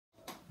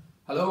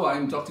Hello,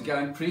 I'm Dr.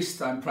 Geraint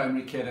Priest. I'm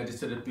Primary Care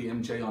Editor at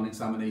BMJ on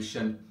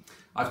Examination.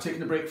 I've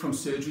taken a break from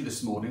surgery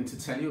this morning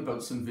to tell you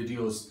about some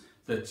videos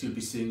that you'll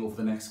be seeing over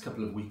the next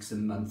couple of weeks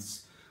and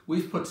months.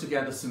 We've put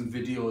together some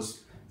videos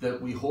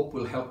that we hope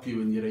will help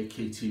you in your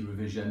AKT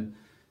revision.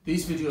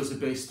 These videos are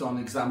based on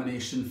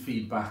examination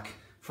feedback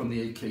from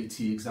the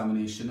AKT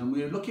examination, and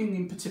we're looking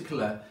in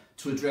particular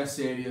to address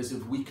areas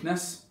of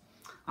weakness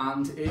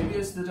and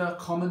areas that are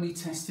commonly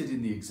tested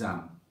in the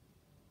exam.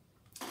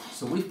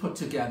 So we've put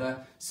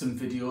together some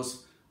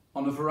videos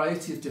on a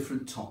variety of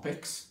different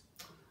topics.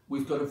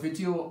 We've got a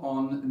video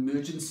on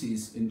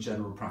emergencies in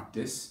general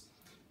practice.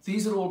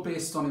 These are all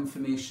based on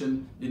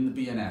information in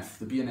the BNF.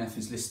 The BNF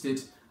is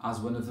listed as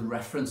one of the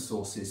reference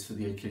sources for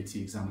the AKT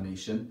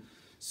examination.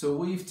 So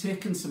we've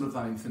taken some of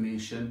that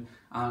information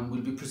and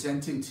we'll be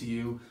presenting to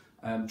you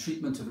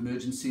treatment of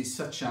emergencies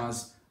such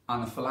as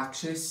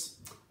anaphylaxis,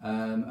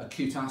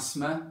 acute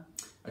asthma,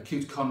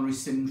 acute coronary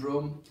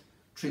syndrome,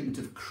 treatment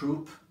of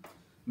croup,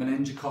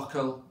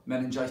 meningococcal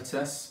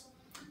meningitis.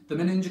 The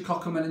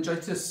meningococcal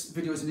meningitis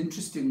video is an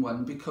interesting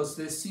one because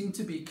there seem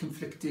to be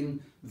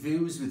conflicting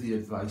views with the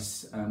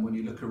advice when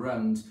you look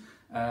around.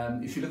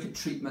 If you look at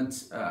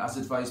treatment as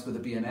advised by the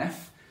BNF,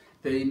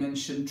 they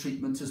mention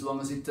treatment as long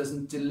as it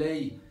doesn't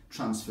delay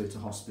transfer to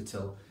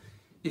hospital.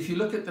 If you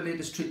look at the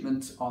latest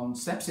treatment on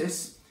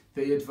sepsis,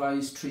 they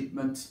advise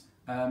treatment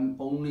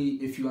only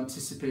if you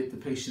anticipate the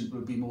patient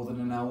will be more than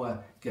an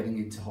hour getting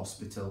into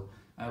hospital.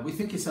 We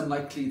think it's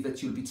unlikely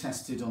that you'll be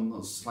tested on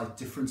those slight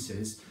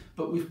differences,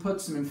 but we've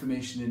put some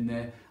information in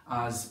there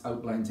as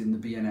outlined in the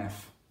BNF.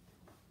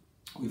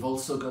 We've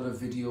also got a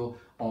video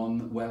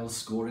on Wells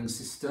scoring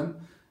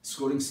system.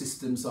 Scoring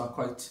systems are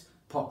quite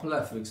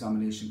popular for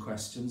examination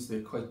questions.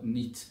 They're quite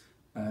neat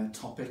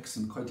topics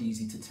and quite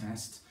easy to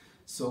test.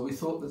 So we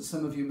thought that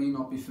some of you may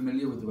not be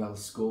familiar with the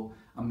Wells score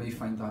and may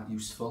find that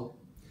useful.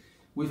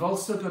 We've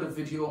also got a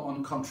video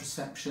on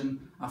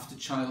contraception after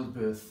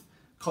childbirth.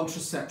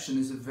 Contraception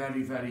is a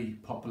very, very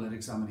popular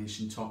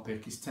examination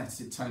topic. It's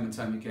tested time and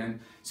time again.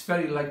 It's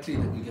very likely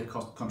that you get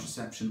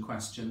contraception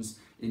questions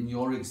in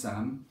your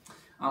exam.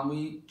 And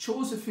we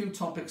chose a few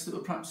topics that were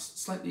perhaps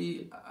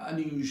slightly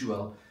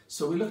unusual.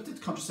 So we looked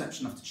at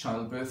contraception after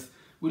childbirth.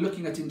 We're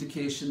looking at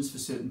indications for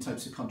certain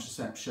types of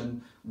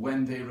contraception,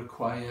 when they're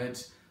required,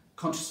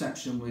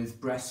 contraception with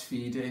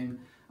breastfeeding,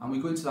 and we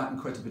go into that in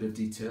quite a bit of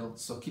detail.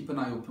 So keep an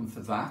eye open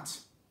for that.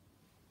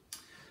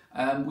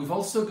 We've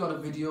also got a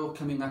video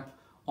coming up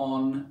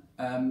on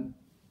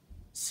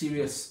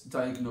serious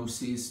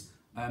diagnoses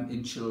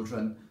in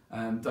children,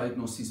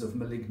 diagnoses of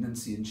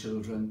malignancy in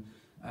children.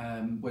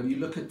 When you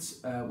look at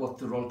what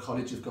the Royal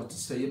College have got to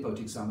say about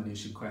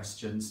examination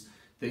questions,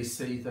 they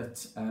say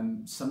that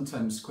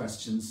sometimes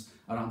questions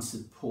are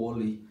answered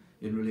poorly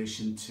in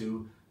relation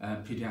to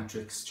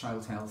paediatrics,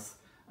 child health,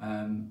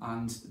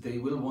 and they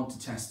will want to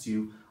test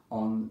you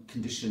on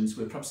conditions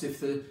where perhaps if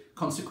the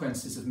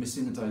consequences of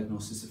missing a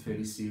diagnosis are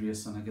fairly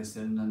serious, and I guess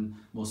they're none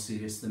more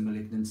serious than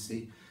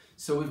malignancy.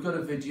 So we've got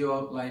a video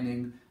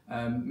outlining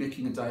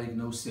making a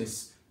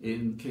diagnosis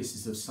in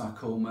cases of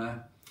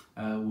sarcoma,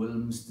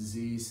 Wilms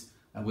disease,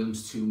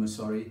 Wilms tumour,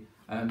 sorry.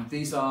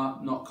 These are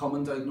not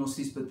common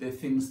diagnoses, but they're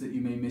things that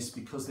you may miss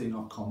because they're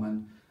not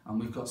common, and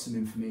we've got some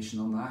information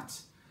on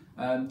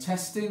that.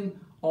 Testing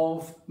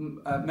of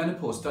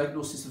menopause,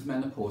 diagnosis of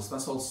menopause,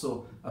 that's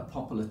also a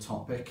popular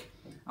topic,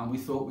 and we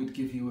thought we'd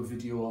give you a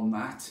video on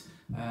that,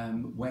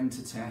 when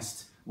to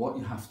test, what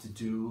you have to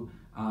do,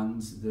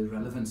 and the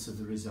relevance of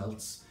the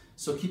results.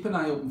 So keep an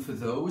eye open for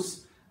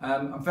those.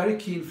 I'm very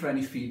keen for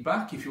any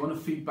feedback. If you want to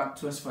feedback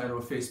to us via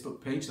our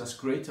Facebook page, that's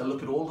great. I'll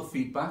look at all the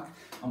feedback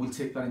and we'll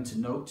take that into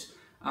note.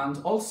 And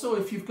also,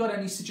 if you've got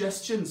any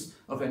suggestions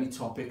of any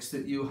topics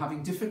that you're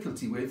having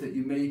difficulty with, that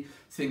you may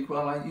think,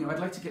 well, I'd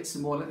like to get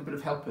some more, a little bit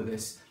of help with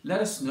this,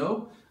 let us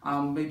know,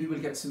 and maybe we'll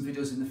get some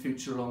videos in the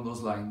future along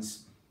those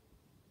lines.